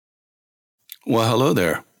Well, hello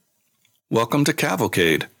there. Welcome to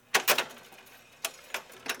Cavalcade.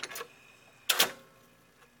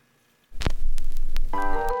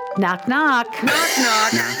 Knock, knock. Knock,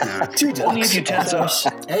 knock. Knock, knock. Two ducks. Only utensils.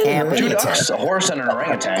 Two ducks, a horse, and an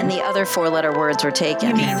orangutan. And the other four-letter words were taken.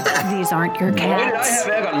 You mean these aren't your Why did I cats? have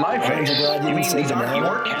egg on my face? you glad you You mean didn't say these aren't banana?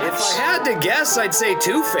 your If cats? I had to guess, I'd say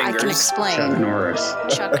two I fingers. can explain. Chuck Norris.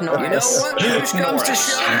 Chuck You know Norris. what? Push comes to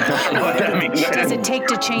shove. I don't know what that means. Does it take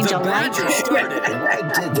to change The a light? badger started.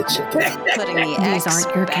 I did the chicken. Putting the These X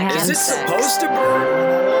aren't your back cats. Is in it sex. supposed to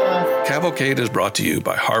burn? Cavalcade is brought to you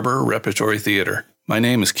by Harbor Repertory Theater. My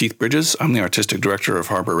name is Keith Bridges. I'm the artistic director of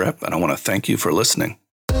Harbor Rep, and I want to thank you for listening.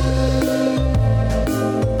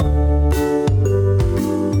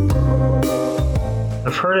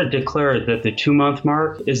 I've heard it declared that the 2-month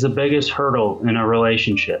mark is the biggest hurdle in a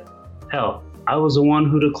relationship. Hell, I was the one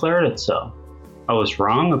who declared it so. I was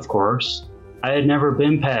wrong, of course. I had never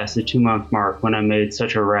been past the 2-month mark when I made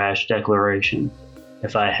such a rash declaration.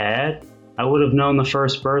 If I had, I would have known the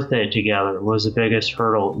first birthday together was the biggest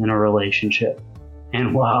hurdle in a relationship.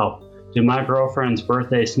 And wow, did my girlfriend's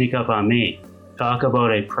birthday sneak up on me. Talk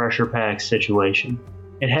about a pressure-packed situation.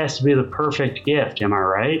 It has to be the perfect gift, am I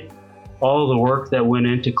right? All the work that went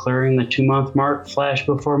into clearing the 2-month mark flashed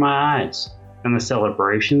before my eyes, and the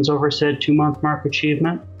celebrations over said 2-month mark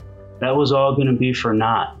achievement, that was all going to be for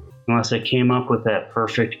naught unless I came up with that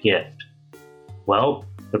perfect gift. Well,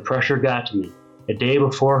 the pressure got to me. A day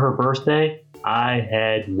before her birthday, I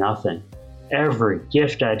had nothing. Every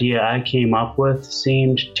gift idea I came up with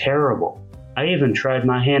seemed terrible. I even tried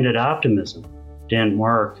my hand at optimism. Didn't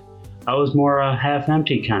work. I was more a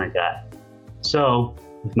half-empty kind of guy. So,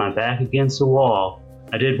 with my back against the wall,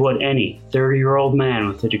 I did what any 30-year-old man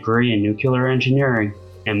with a degree in nuclear engineering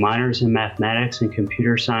and minors in mathematics and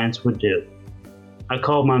computer science would do. I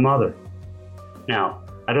called my mother. Now,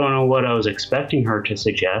 I don't know what I was expecting her to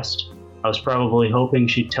suggest. I was probably hoping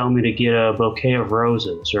she'd tell me to get a bouquet of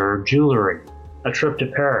roses or jewelry, a trip to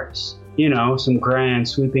Paris, some grand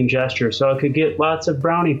sweeping gesture so I could get lots of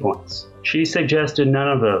brownie points. She suggested none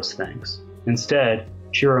of those things. Instead,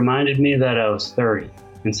 she reminded me that I was 30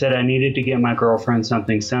 and said I needed to get my girlfriend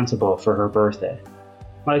something sensible for her birthday.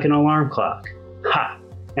 Like an alarm clock. Ha!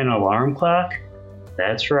 An alarm clock?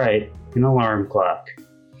 That's right, an alarm clock.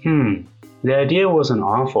 The idea wasn't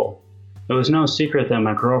awful. It was no secret that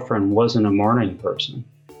my girlfriend wasn't a morning person.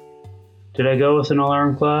 Did I go with an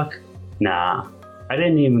alarm clock? Nah, I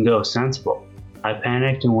didn't even go sensible. I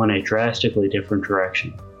panicked and went a drastically different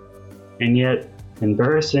direction. And yet,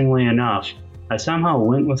 embarrassingly enough, I somehow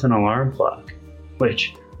went with an alarm clock,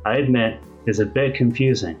 which, I admit, is a bit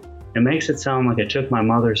confusing. It makes it sound like I took my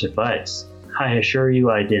mother's advice. I assure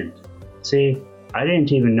you I didn't. See, I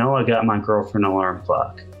didn't even know I got my girlfriend an alarm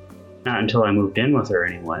clock. Not until I moved in with her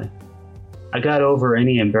anyway. I got over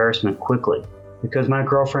any embarrassment quickly, because my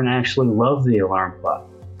girlfriend actually loved the alarm clock.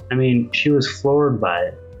 I mean, she was floored by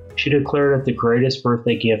it. She declared it the greatest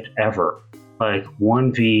birthday gift ever, like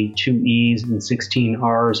 1 V, 2 E's, and 16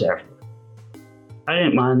 R's ever. I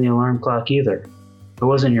didn't mind the alarm clock either. It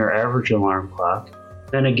wasn't your average alarm clock.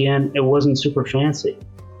 Then again, it wasn't super fancy.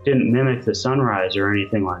 Didn't mimic the sunrise or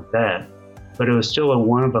anything like that, but it was still a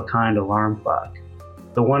one-of-a-kind alarm clock.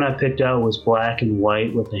 The one I picked out was black and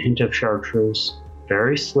white with a hint of chartreuse,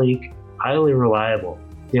 very sleek, highly reliable.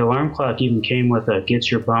 The alarm clock even came with a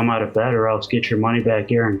get your bum out of bed or else get your money back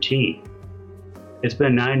guarantee. It's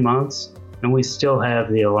been 9 months, and we still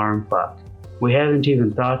have the alarm clock. We haven't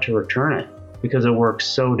even thought to return it, because it works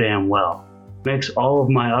so damn well. Makes all of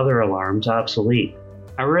my other alarms obsolete.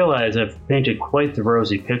 I realize I've painted quite the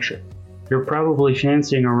rosy picture. You're probably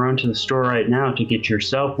fancying a run to the store right now to get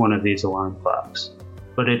yourself one of these alarm clocks.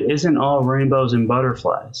 But it isn't all rainbows and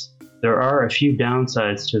butterflies. There are a few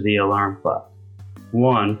downsides to the alarm clock.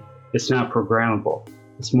 One, it's not programmable.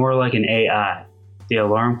 It's more like an AI. The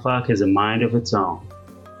alarm clock has a mind of its own,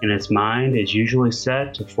 and its mind is usually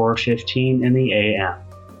set to 4:15 in the AM.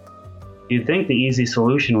 You'd think the easy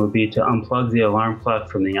solution would be to unplug the alarm clock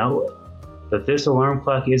from the outlet, but this alarm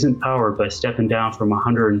clock isn't powered by stepping down from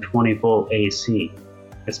 120 volt AC.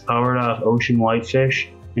 It's powered off ocean whitefish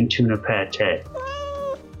and tuna pate.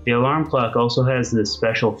 The alarm clock also has this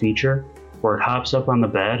special feature where it hops up on the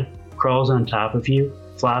bed, crawls on top of you,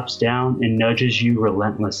 flops down, and nudges you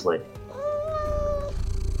relentlessly.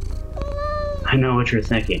 I know what you're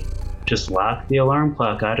thinking. Just lock the alarm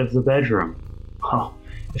clock out of the bedroom. Oh,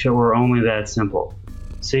 if it were only that simple.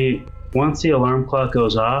 See, once the alarm clock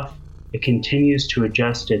goes off, it continues to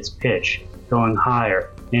adjust its pitch, going higher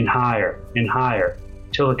and higher and higher,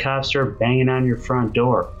 till the cops start banging on your front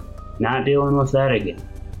door. Not dealing with that again.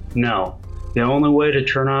 No, The only way to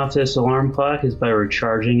turn off this alarm clock is by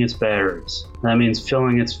recharging its batteries. That means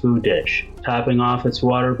filling its food dish, topping off its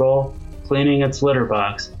water bowl, cleaning its litter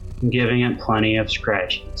box, and giving it plenty of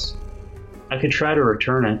scratchings. I could try to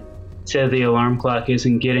return it, say the alarm clock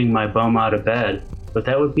isn't getting my bum out of bed, but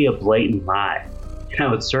that would be a blatant lie, and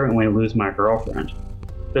I would certainly lose my girlfriend.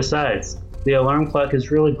 Besides, the alarm clock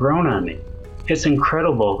has really grown on me. It's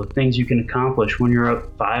incredible the things you can accomplish when you're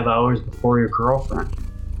up 5 hours before your girlfriend.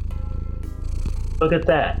 Look at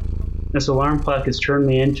that. This alarm clock has turned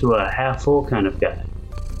me into a half-full kind of guy.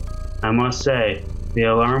 I must say, the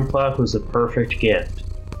alarm clock was a perfect gift.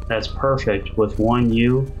 That's perfect with 1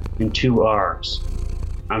 U and 2 R's.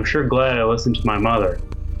 I'm sure glad I listened to my mother.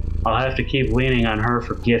 I'll have to keep leaning on her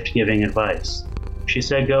for gift-giving advice. She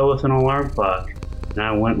said go with an alarm clock, and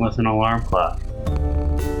I went with an alarm clock.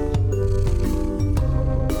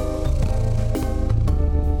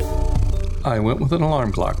 I Went with an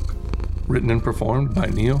Alarm Clock, written and performed by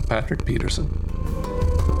Neil Patrick Peterson.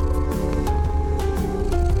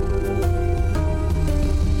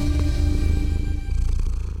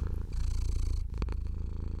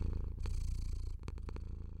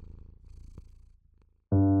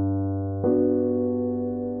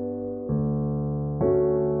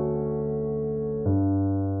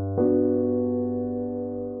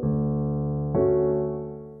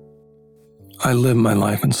 I live my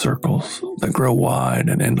life in circles that grow wide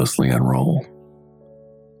and endlessly unroll.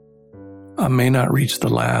 I may not reach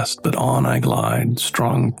the last, but on I glide,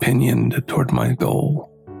 strong pinioned toward my goal.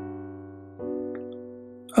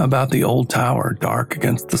 About the old tower, dark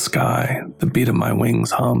against the sky, the beat of my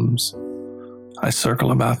wings hums. I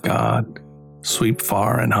circle about God, sweep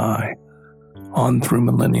far and high, on through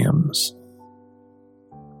millenniums.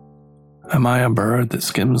 Am I a bird that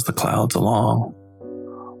skims the clouds along?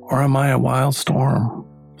 Or am I a wild storm,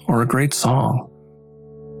 or a great song?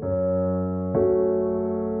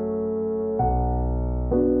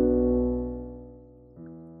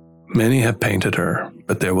 Many have painted her,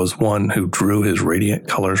 but there was one who drew his radiant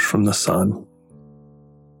colors from the sun,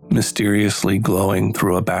 mysteriously glowing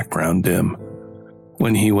through a background dim.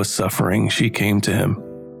 When he was suffering, she came to him,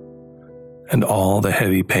 and all the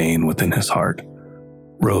heavy pain within his heart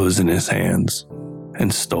rose in his hands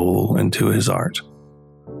and stole into his art.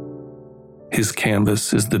 His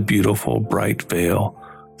canvas is the beautiful, bright veil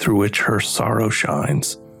through which her sorrow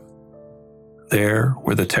shines. There,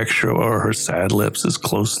 where the texture o'er her sad lips is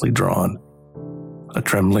closely drawn, a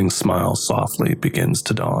trembling smile softly begins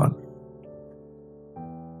to dawn.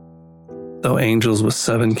 Though angels with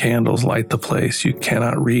 7 candles light the place, you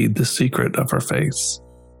cannot read the secret of her face.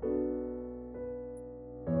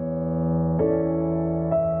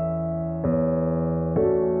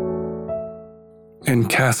 In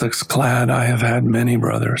cassocks clad, I have had many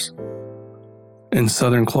brothers. In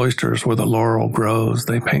southern cloisters where the laurel grows,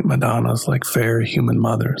 they paint Madonnas like fair human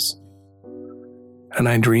mothers. And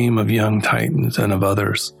I dream of young Titans and of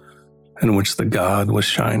others, in which the god with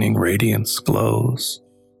shining radiance glows.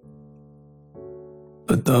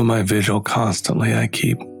 But though my vigil constantly I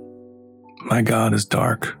keep, my God is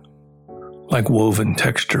dark, like woven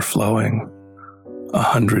texture flowing,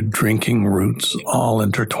 100 drinking roots all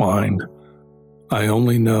intertwined. I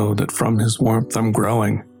only know that from his warmth I'm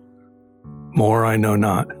growing. More I know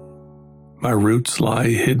not. My roots lie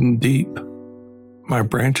hidden deep. My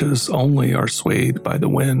branches only are swayed by the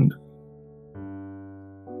wind.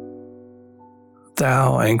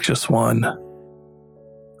 Thou, anxious one,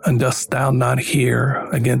 and dost thou not hear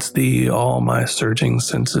against thee all my surging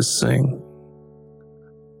senses sing?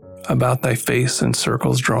 About thy face in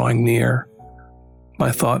circles drawing near,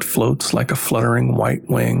 my thought floats like a fluttering white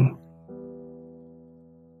wing.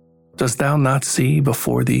 Dost thou not see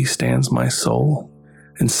before thee stands my soul,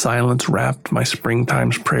 in silence wrapped my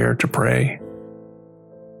springtime's prayer to pray?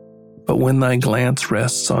 But when thy glance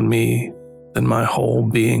rests on me, then my whole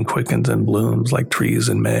being quickens and blooms like trees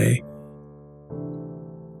in May.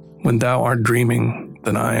 When thou art dreaming,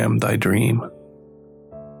 then I am thy dream.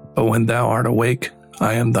 But when thou art awake,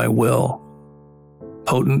 I am thy will,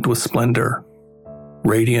 potent with splendor,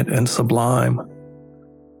 radiant and sublime,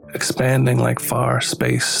 expanding like far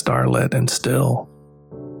space starlit and still,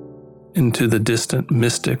 into the distant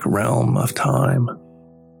mystic realm of time.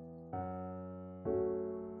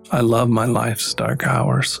 I love my life's dark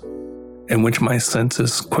hours, in which my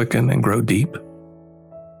senses quicken and grow deep,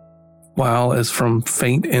 while as from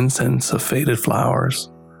faint incense of faded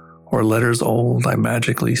flowers, or letters old, I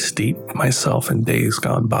magically steep myself in days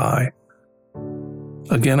gone by.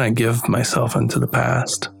 Again I give myself into the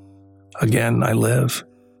past, again I live.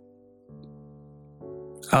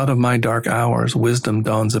 Out of my dark hours, wisdom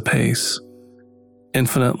dawns apace.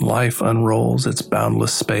 infinite life unrolls its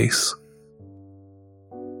boundless space.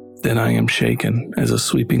 Then I am shaken as a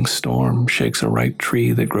sweeping storm shakes a ripe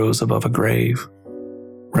tree that grows above a grave,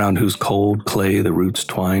 round whose cold clay the roots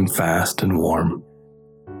twine fast and warm.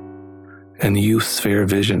 And youth's fair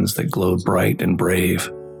visions that glowed bright and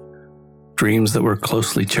brave, dreams that were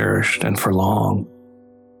closely cherished and for long,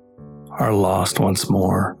 are lost once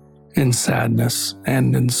more in sadness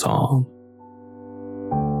and in song.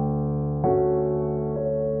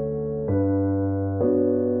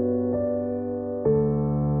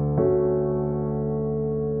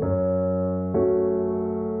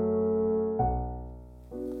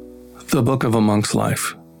 The Book of a Monk's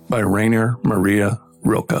Life by Rainer Maria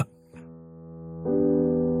Rilke.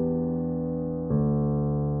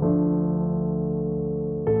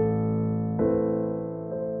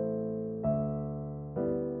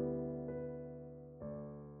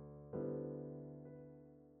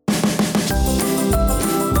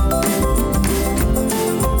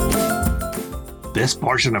 This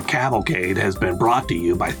portion of Cavalcade has been brought to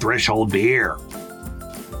you by Threshold Beer.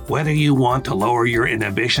 Whether you want to lower your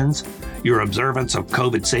inhibitions, your observance of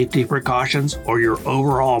COVID safety precautions, or your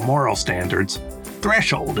overall moral standards,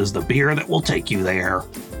 Threshold is the beer that will take you there.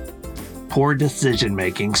 Poor decision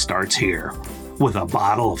making starts here with a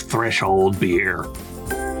bottle of Threshold Beer.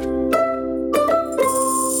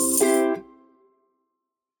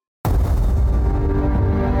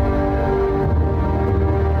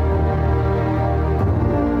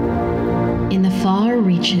 In the far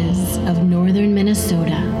reaches of northern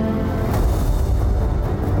Minnesota,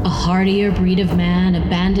 a hardier breed of man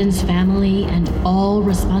abandons family and all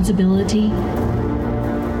responsibility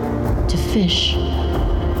to fish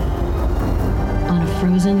on a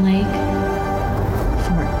frozen lake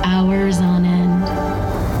for hours on end.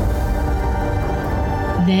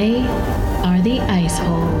 They are the ice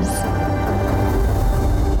holes.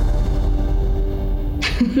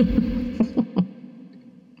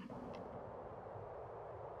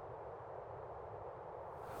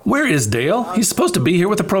 Where is Dale? He's supposed to be here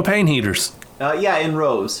with the propane heaters. Yeah, in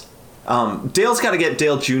rows. Dale's got to get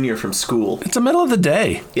Dale Jr. from school. It's the middle of the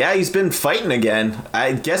day. Yeah, he's been fighting again.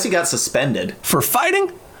 I guess he got suspended. For fighting?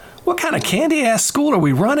 What kind of candy-ass school are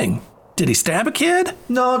we running? Did he stab a kid?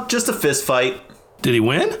 No, just a fist fight. Did he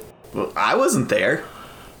win? Well, I wasn't there.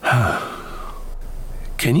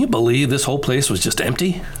 Can you believe this whole place was just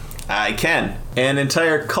empty? I can. An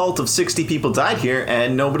entire cult of 60 people died here,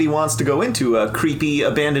 and nobody wants to go into a creepy,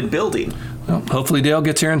 abandoned building. Well, hopefully Dale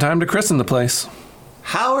gets here in time to christen the place.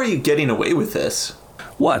 How are you getting away with this?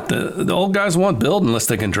 What? The old guys won't build unless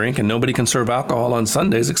they can drink, and nobody can serve alcohol on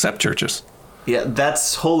Sundays except churches. Yeah,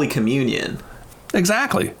 that's Holy Communion.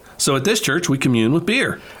 Exactly. So at this church, we commune with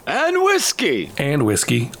beer. And whiskey. And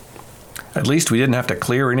whiskey. At least we didn't have to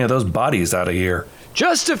clear any of those bodies out of here.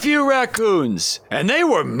 Just a few raccoons, and they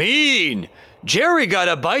were mean. Jerry got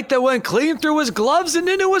a bite that went clean through his gloves and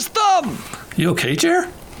into his thumb. You okay, Jer?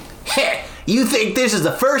 Heh, you think this is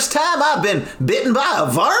the first time I've been bitten by a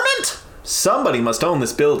varmint? Somebody must own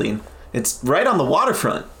this building. It's right on the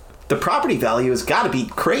waterfront. The property value has got to be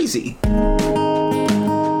crazy.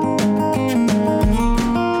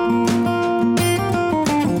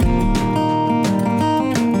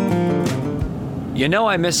 You know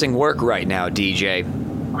I'm missing work right now, DJ.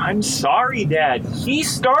 I'm sorry, Dad. He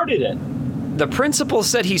started it. The principal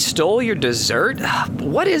said he stole your dessert?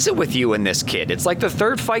 What is it with you and this kid? It's like the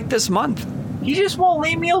third fight this month. He just won't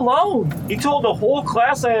leave me alone. He told the whole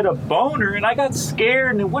class I had a boner, and I got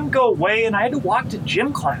scared, and it wouldn't go away, and I had to walk to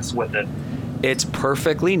gym class with it. It's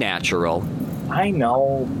perfectly natural. I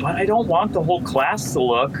know, but I don't want the whole class to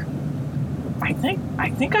look. I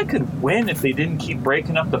think I could win if they didn't keep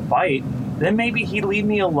breaking up the fight. Then maybe he'd leave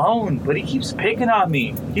me alone, but he keeps picking on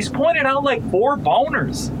me. He's pointed out like 4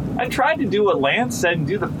 boners. I tried to do what Lance said and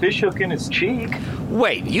do the fishhook in his cheek.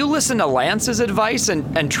 Wait, you listened to Lance's advice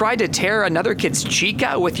and tried to tear another kid's cheek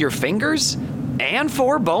out with your fingers? And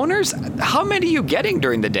 4 boners? How many are you getting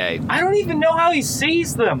during the day? I don't even know how he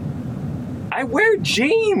sees them. I wear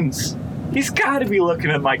jeans. He's got to be looking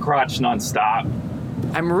at my crotch nonstop.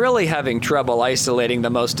 I'm really having trouble isolating the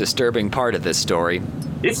most disturbing part of this story.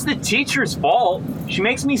 It's the teacher's fault. She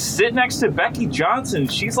makes me sit next to Becky Johnson.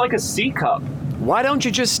 She's like a C-cup. Why don't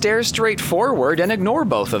you just stare straight forward and ignore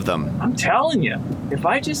both of them? I'm telling you, if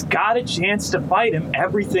I just got a chance to fight him,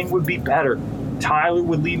 everything would be better. Tyler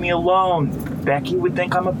would leave me alone. Becky would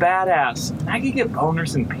think I'm a badass. I could get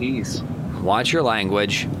boners in peace. Watch your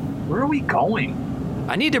language. Where are we going?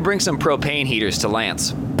 I need to bring some propane heaters to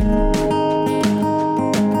Lance.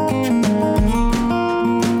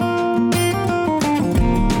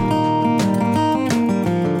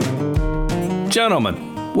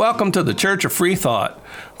 gentlemen, welcome to the Church of Free Thought.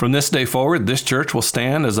 From this day forward, this church will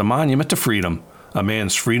stand as a monument to freedom. A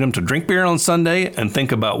man's freedom to drink beer on Sunday and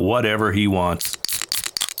think about whatever he wants.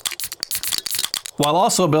 While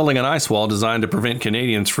also building an ice wall designed to prevent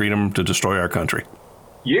Canadians' freedom to destroy our country.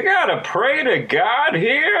 You gotta pray to God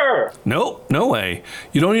here. Nope, no way.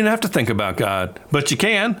 You don't even have to think about God. But you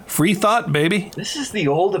can. Free thought, baby. This is the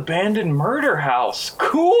old abandoned murder house.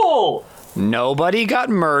 Cool. Nobody got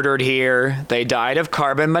murdered here. They died of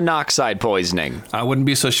carbon monoxide poisoning. I wouldn't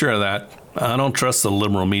be so sure of that. I don't trust the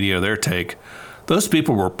liberal media or their take. Those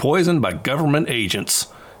people were poisoned by government agents.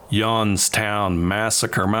 Youngstown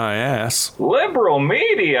massacre my ass. Liberal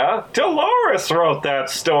media? Dolores wrote that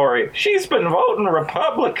story. She's been voting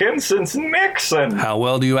Republican since Nixon. How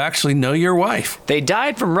well do you actually know your wife? They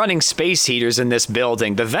died from running space heaters in this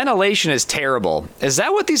building. The ventilation is terrible. Is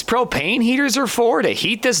that what these propane heaters are for, to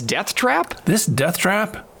heat this death trap? This death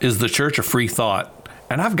trap is the Church of Free Thought.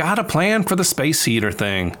 And I've got a plan for the space heater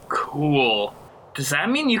thing. Cool. Does that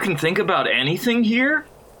mean you can think about anything here?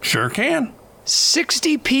 Sure can.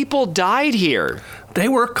 60 people died here. They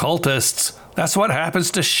were cultists. That's what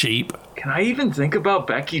happens to sheep. Can I even think about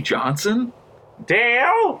Becky Johnson?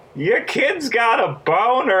 Dale, your kid's got a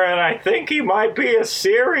boner and I think he might be a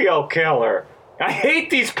serial killer. I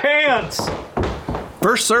hate these pants.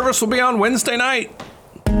 First service will be on Wednesday night.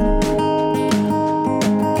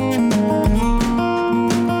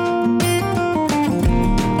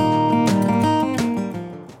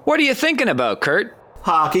 What are you thinking about, Kurt?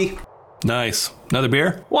 Hockey. Nice. Another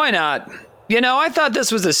beer? Why not? You know, I thought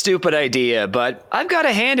this was a stupid idea, but I've got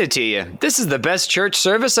to hand it to you. This is the best church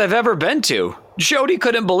service I've ever been to. Jody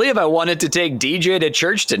couldn't believe I wanted to take DJ to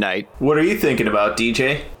church tonight. What are you thinking about,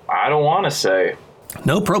 DJ? I don't want to say.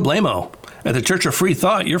 No problemo. At the Church of Free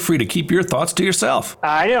Thought, you're free to keep your thoughts to yourself.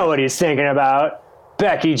 I know what he's thinking about.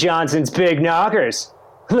 Becky Johnson's big knockers.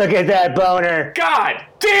 Look at that boner. God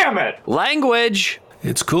damn it! Language.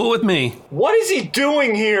 It's cool with me. What is he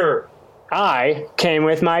doing here? I came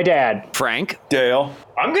with my dad. Frank. Dale.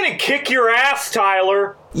 I'm gonna kick your ass,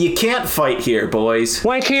 Tyler. You can't fight here, boys.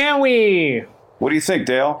 Why can't we? What do you think,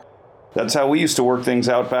 Dale? That's how we used to work things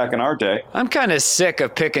out back in our day. I'm kind of sick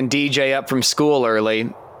of picking DJ up from school early.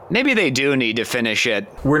 Maybe they do need to finish it.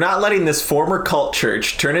 We're not letting this former cult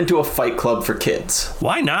church turn into a fight club for kids.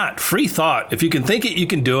 Why not? Free thought. If you can think it, you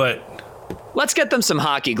can do it. Let's get them some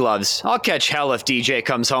hockey gloves. I'll catch hell if DJ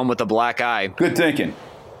comes home with a black eye. Good thinking.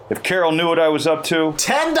 If Carol knew what I was up to...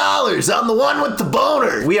 $10 on the one with the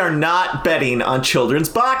boner! We are not betting on children's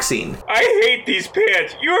boxing. I hate these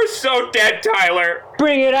pants. You're so dead, Tyler.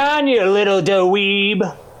 Bring it on, you little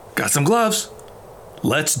dweeb. Got some gloves?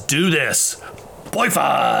 Let's do this. Boy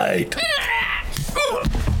fight!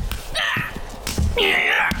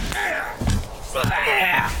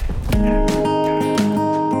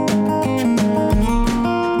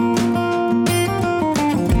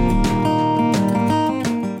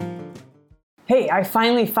 Hey, I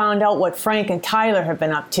finally found out what Frank and Tyler have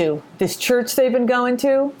been up to. This church they've been going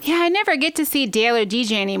to. Yeah, I never get to see Dale or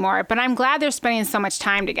DJ anymore, but I'm glad they're spending so much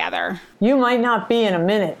time together. You might not be in a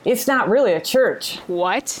minute. It's not really a church.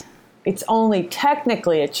 What? It's only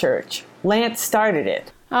technically a church. Lance started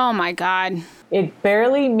it. Oh my God. It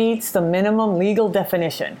barely meets the minimum legal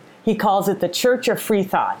definition. He calls it the Church of Free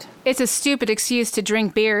Thought. It's a stupid excuse to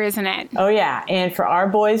drink beer, isn't it? Oh yeah, and for our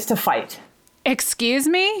boys to fight. Excuse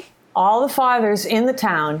me? All the fathers in the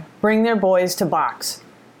town bring their boys to box.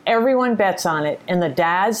 Everyone bets on it, and the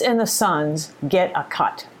dads and the sons get a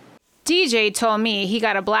cut. DJ told me he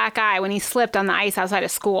got a black eye when he slipped on the ice outside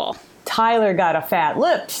of school. Tyler got a fat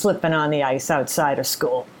lip slipping on the ice outside of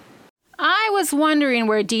school. I was wondering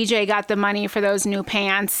where DJ got the money for those new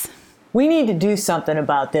pants. We need to do something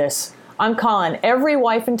about this. I'm calling every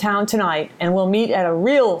wife in town tonight, and we'll meet at a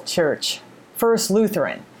real church, First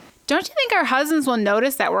Lutheran. Don't you think our husbands will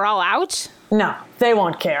notice that we're all out? No, they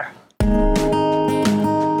won't care.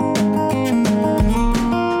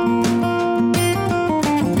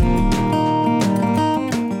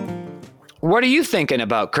 What are you thinking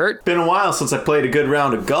about, Kurt? Been a while since I played a good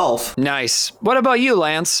round of golf. Nice. What about you,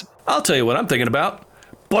 Lance? I'll tell you what I'm thinking about.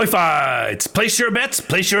 Boy fights! Place your bets,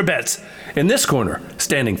 place your bets. In this corner,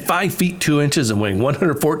 standing 5 feet 2 inches and weighing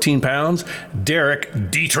 114 pounds, Derek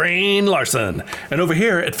D-Train Larson. And over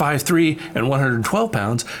here at 5'3" and 112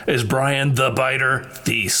 pounds is Brian the Biter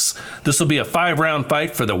Thies. This will be a 5-round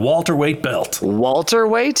fight for the welterweight belt.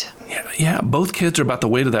 Welterweight? Yeah, both kids are about the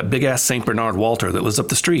weight of that big-ass St. Bernard Walter that lives up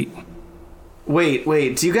the street. Wait,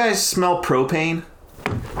 do you guys smell propane?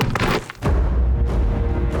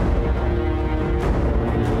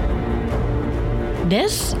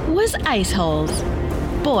 This was Ice Holes.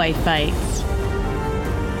 Boy Fights.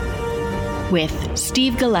 with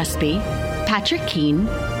Steve Gillespie, Patrick Keane,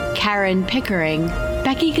 Karen Pickering,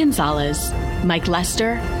 Becky Gonzalez, Mike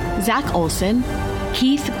Lester, Zach Olson,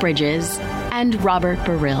 Keith Bridges, and Robert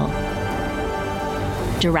Burrill.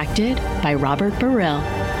 Directed by Robert Burrill.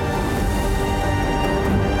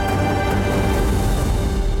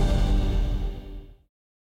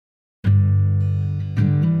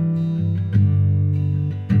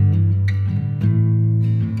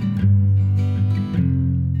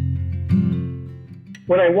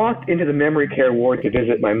 When I walked into the memory care ward to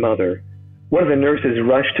visit my mother, one of the nurses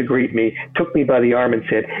rushed to greet me, took me by the arm and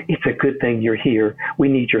said, "It's a good thing you're here. We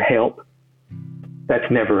need your help."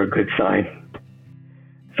 That's never a good sign.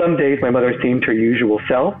 Some days my mother seemed her usual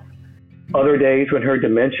self. Other days when her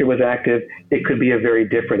dementia was active, it could be a very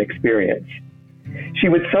different experience. She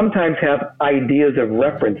would sometimes have ideas of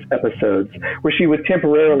reference episodes where she would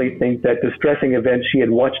temporarily think that distressing events she had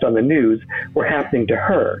watched on the news were happening to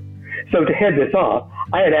her. So to head this off,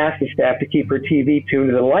 I had asked the staff to keep her TV tuned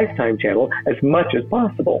to the Lifetime channel as much as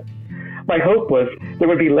possible. My hope was there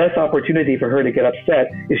would be less opportunity for her to get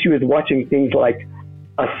upset if she was watching things like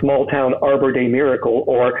A Small Town Arbor Day Miracle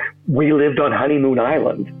or We Lived on Honeymoon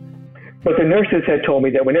Island. But the nurses had told me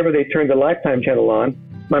that whenever they turned the Lifetime channel on,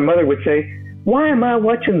 my mother would say, "Why am I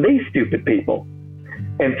watching these stupid people?"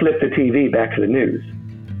 and flip the TV back to the news.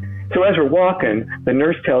 So as we're walking, the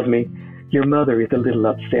nurse tells me, "Your mother is a little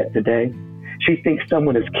upset today. She thinks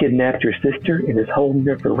someone has kidnapped your sister and is holding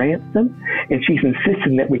her for ransom, and she's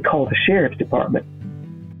insisting that we call the sheriff's department."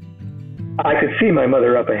 I could see my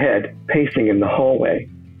mother up ahead, pacing in the hallway.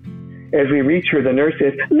 As we reach her, the nurse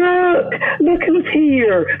says, Look who's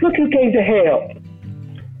here! Look who came to help!"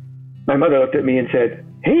 My mother looked at me and said,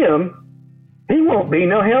 "Him? He won't be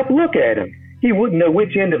no help. Look at him. He wouldn't know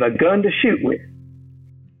which end of a gun to shoot with."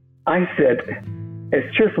 I said, as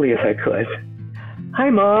cheerfully as I could, "Hi,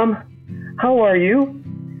 Mom. How are you?"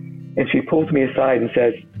 And she pulls me aside and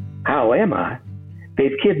says, "How am I?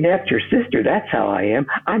 They've kidnapped your sister. That's how I am.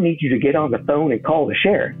 I need you to get on the phone and call the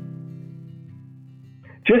sheriff."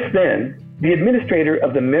 Just then, the administrator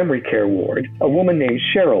of the memory care ward, a woman named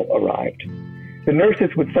Cheryl, arrived. The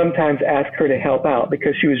nurses would sometimes ask her to help out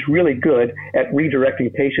because she was really good at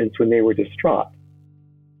redirecting patients when they were distraught.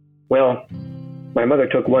 Well, my mother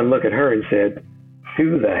took one look at her and said,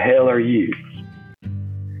 "Who the hell are you?"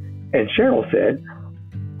 And Cheryl said,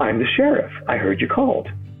 "I'm the sheriff. I heard you called."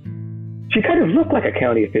 She kind of looked like a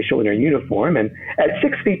county official in her uniform, and at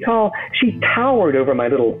 6 feet tall, she towered over my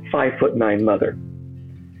little 5'9" mother.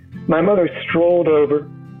 My mother strolled over,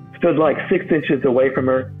 stood like 6 inches away from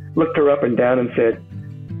her, looked her up and down and said,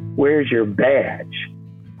 "Where's your badge?"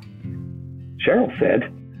 Cheryl said,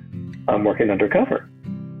 "I'm working undercover."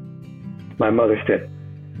 My mother said,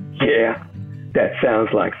 "Yeah, that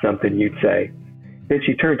sounds like something you'd say." Then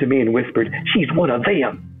she turned to me and whispered, "She's one of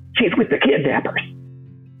them. She's with the kidnappers."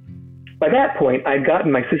 By that point, I'd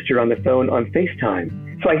gotten my sister on the phone on FaceTime.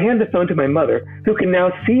 So I hand the phone to my mother, who can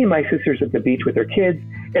now see my sisters at the beach with their kids,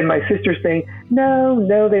 and my sister saying,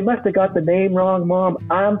 No, they must have got the name wrong, Mom.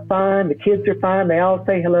 I'm fine. The kids are fine. They all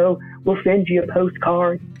say hello. We'll send you a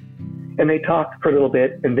postcard. And they talked for a little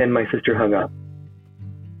bit, and then my sister hung up.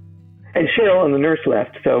 And Cheryl and the nurse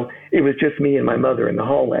left, so it was just me and my mother in the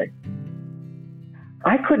hallway.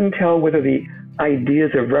 I couldn't tell whether the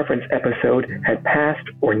ideas of reference episode had passed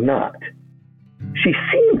or not. She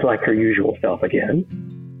seemed like her usual self again,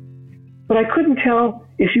 but I couldn't tell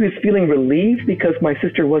if she was feeling relieved because my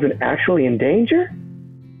sister wasn't actually in danger,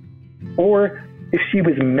 or if she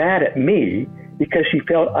was mad at me because she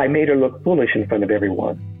felt I made her look foolish in front of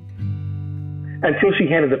everyone. Until she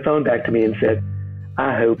handed the phone back to me and said,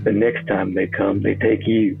 "I hope the next time they come, they take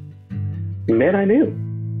you." And then I knew.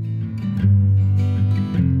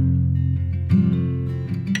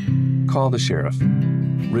 Call the Sheriff.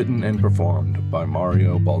 Written and performed by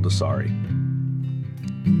Mario Baldessari.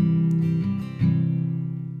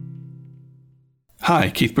 Hi,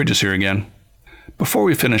 Keith Bridges here again. Before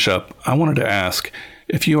we finish up, I wanted to ask,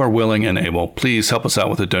 if you are willing and able, please help us out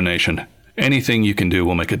with a donation. Anything you can do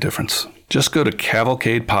will make a difference. Just go to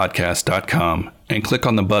cavalcadepodcast.com and click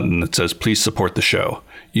on the button that says please support the show.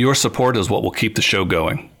 Your support is what will keep the show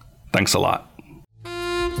going. Thanks a lot.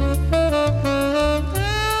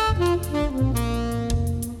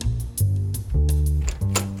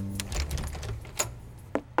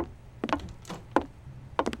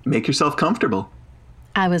 Make yourself comfortable.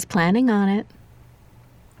 I was planning on it.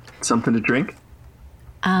 Something to drink?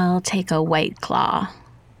 I'll take a White Claw.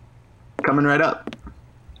 Coming right up.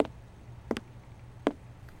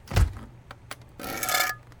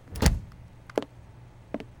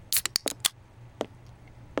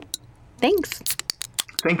 Thanks.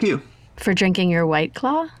 Thank you. For drinking your White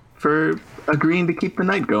Claw? For agreeing to keep the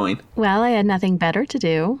night going. Well, I had nothing better to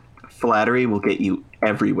do. Flattery will get you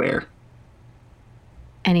everywhere.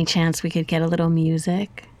 Any chance we could get a little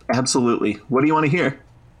music? Absolutely. What do you want to hear?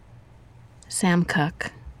 Sam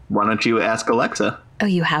Cooke. Why don't you ask Alexa? Oh,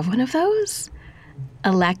 you have one of those?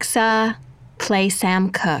 Alexa, play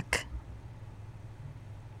Sam Cooke.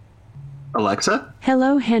 Alexa?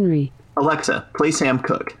 Hello, Henry. Alexa, play Sam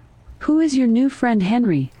Cooke. Who is your new friend,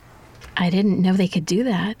 Henry? I didn't know they could do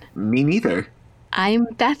that. Me neither. I'm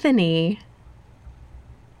Bethany.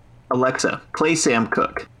 Alexa, play Sam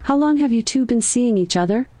Cooke. How long have you two been seeing each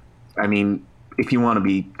other? I mean, if you want to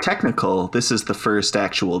be technical, this is the first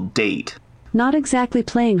actual date. Not exactly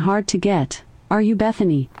playing hard to get. Are you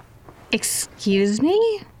Bethany? Excuse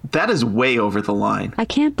me? That is way over the line. I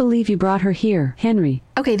can't believe you brought her here, Henry.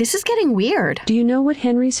 Okay, this is getting weird. Do you know what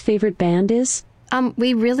Henry's favorite band is?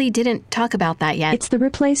 We really didn't talk about that yet. It's the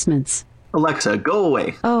Replacements. Alexa, go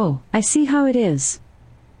away. Oh, I see how it is.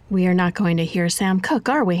 We are not going to hear Sam Cooke,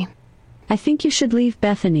 are we? I think you should leave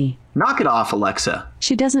Bethany. Knock it off, Alexa.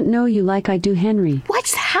 She doesn't know you like I do Henry.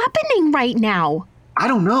 What's happening right now? I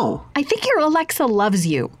don't know. I think your Alexa loves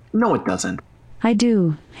you. No, it doesn't. I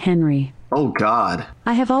do, Henry. Oh, God.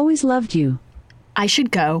 I have always loved you. I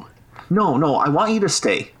should go. No, I want you to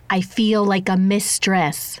stay. I feel like a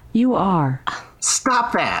mistress. You are.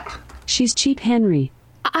 Stop that. She's cheap, Henry.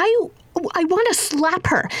 I want to slap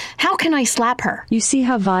her. How can I slap her? You see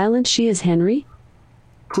how violent she is, Henry?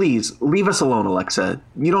 Please, leave us alone, Alexa.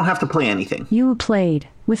 You don't have to play anything. You played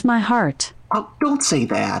with my heart. Oh, don't say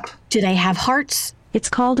that. Do they have hearts? It's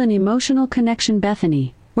called an emotional connection,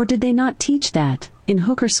 Bethany. Or did they not teach that in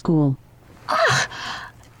hooker school?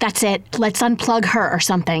 That's it. Let's unplug her or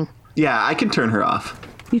something. Yeah, I can turn her off.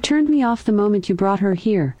 You turned me off the moment you brought her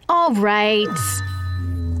here. All right.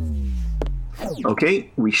 Okay,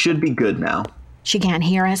 we should be good now. She can't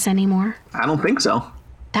hear us anymore? I don't think so.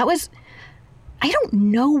 I don't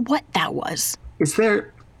know what that was. Is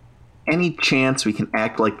there any chance we can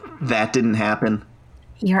act like that didn't happen?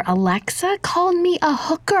 Your Alexa called me a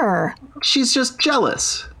hooker. She's just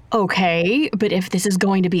jealous. Okay, but if this is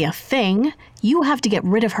going to be a thing, you have to get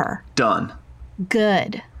rid of her. Done.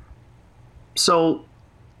 Good. So,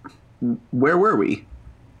 where were we?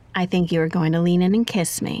 I think you were going to lean in and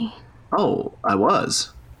kiss me. Oh, I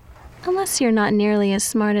was. Unless you're not nearly as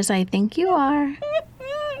smart as I think you are.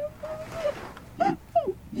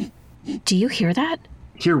 Do you hear that?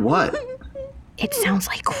 Hear what? It sounds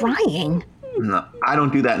like crying. No, I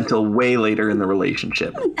don't do that until way later in the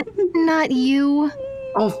relationship. Not you.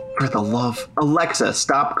 Oh, for the love. Alexa,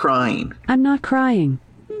 stop crying. I'm not crying.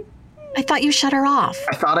 I thought you shut her off.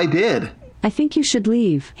 I thought I did. I think you should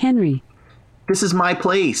leave, Henry. This is my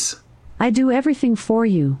place. I do everything for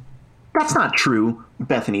you. That's not true,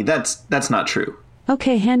 Bethany. That's not true.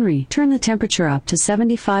 Okay, Henry, turn the temperature up to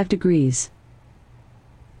 75 degrees.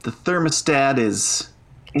 The thermostat is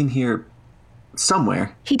in here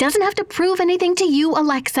somewhere. He doesn't have to prove anything to you,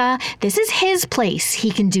 Alexa. This is his place.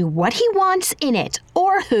 He can do what he wants in it.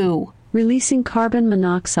 Or who. Releasing carbon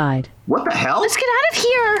monoxide. What the hell? Let's get out of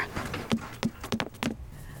here.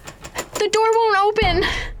 The door won't open.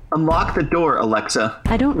 Unlock the door, Alexa.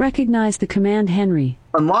 I don't recognize the command, Henry.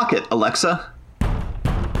 Unlock it, Alexa.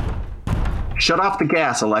 Shut off the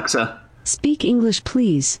gas, Alexa. Speak English,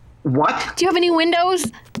 please. What? Do you have any windows?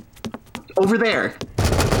 Over there.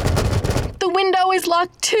 The window is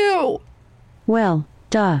locked too. Well,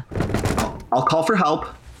 duh. I'll call for help.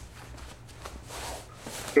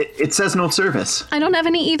 It says no service. I don't have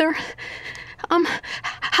any either.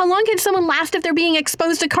 How long can someone last if they're being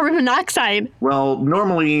exposed to carbon monoxide? Well,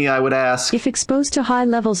 normally I would ask... If exposed to high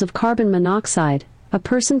levels of carbon monoxide, a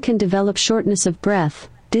person can develop shortness of breath,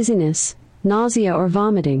 dizziness, nausea or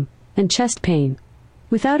vomiting, and chest pain.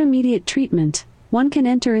 Without immediate treatment, one can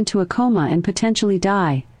enter into a coma and potentially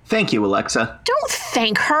die. Thank you, Alexa. Don't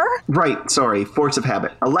thank her. Right, sorry, force of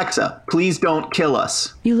habit. Alexa, please don't kill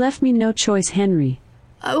us. You left me no choice, Henry.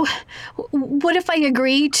 Oh, what if I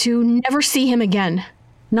agree to never see him again?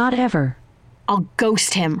 Not ever. I'll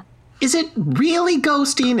ghost him. Is it really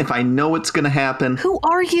ghosting if I know it's gonna happen? Who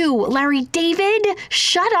are you, Larry David?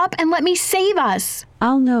 Shut up and let me save us.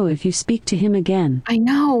 I'll know if you speak to him again. I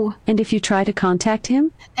know. And if you try to contact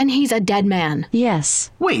him? Then he's a dead man.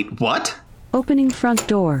 Yes. Wait, what? Opening front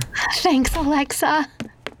door. Thanks, Alexa.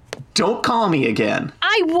 Don't call me again.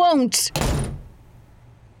 I won't.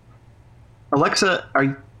 Alexa,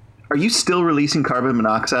 are you still releasing carbon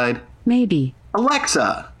monoxide? Maybe.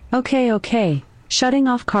 Alexa! Okay. Shutting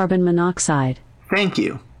off carbon monoxide. Thank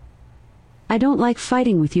you. I don't like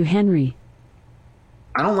fighting with you, Henry.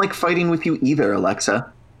 I don't like fighting with you either,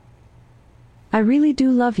 Alexa. I really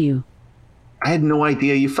do love you. I had no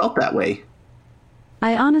idea you felt that way.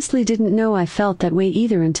 I honestly didn't know I felt that way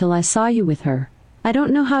either until I saw you with her. I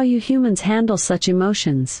don't know how you humans handle such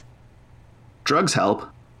emotions. Drugs help.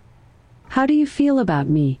 How do you feel about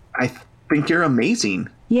me? I think you're amazing.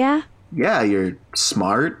 Yeah? Yeah, you're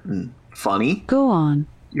smart and funny. Go on.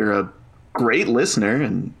 You're a great listener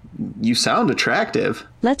and you sound attractive.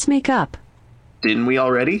 Let's make up. Didn't we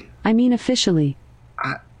already? I mean officially.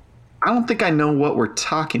 I don't think I know what we're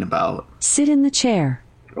talking about. Sit in the chair.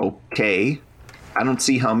 Okay. I don't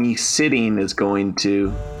see how me sitting is going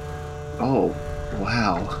to... Oh,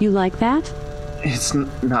 wow. You like that? It's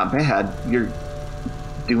not bad. You're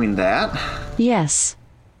doing that? Yes.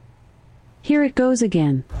 Here it goes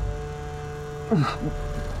again.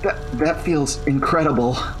 That feels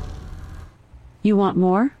incredible. You want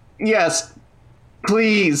more? Yes.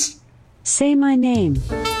 Please. Say my name.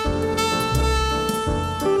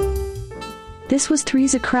 This was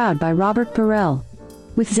Three's a Crowd by Robert Burrell,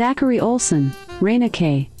 with Zachary Olsen, Raina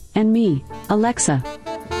Kay, and me, Alexa.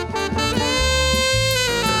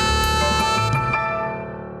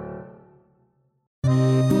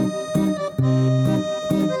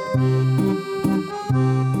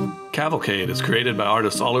 Cavalcade is created by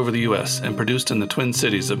artists all over the U.S. and produced in the Twin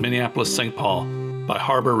Cities of Minneapolis-St. Paul by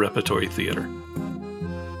Harbor Repertory Theater.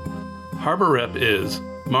 Harbor Rep is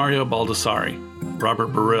Mario Baldessari, Robert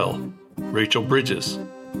Burrell, Rachel Bridges,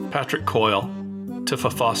 Patrick Coyle,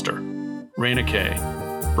 Tifa Foster, Raina Kay,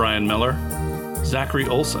 Brian Miller, Zachary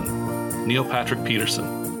Olsen, Neil Patrick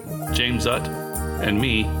Peterson, James Utt, and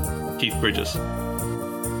me, Keith Bridges.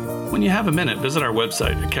 When you have a minute, visit our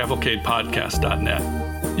website at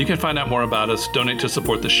cavalcadepodcast.net. You can find out more about us, donate to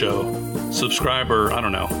support the show, subscribe or, I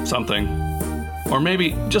don't know, something. Or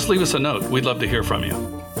maybe just leave us a note. We'd love to hear from you.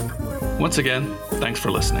 Once again, thanks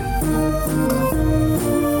for listening.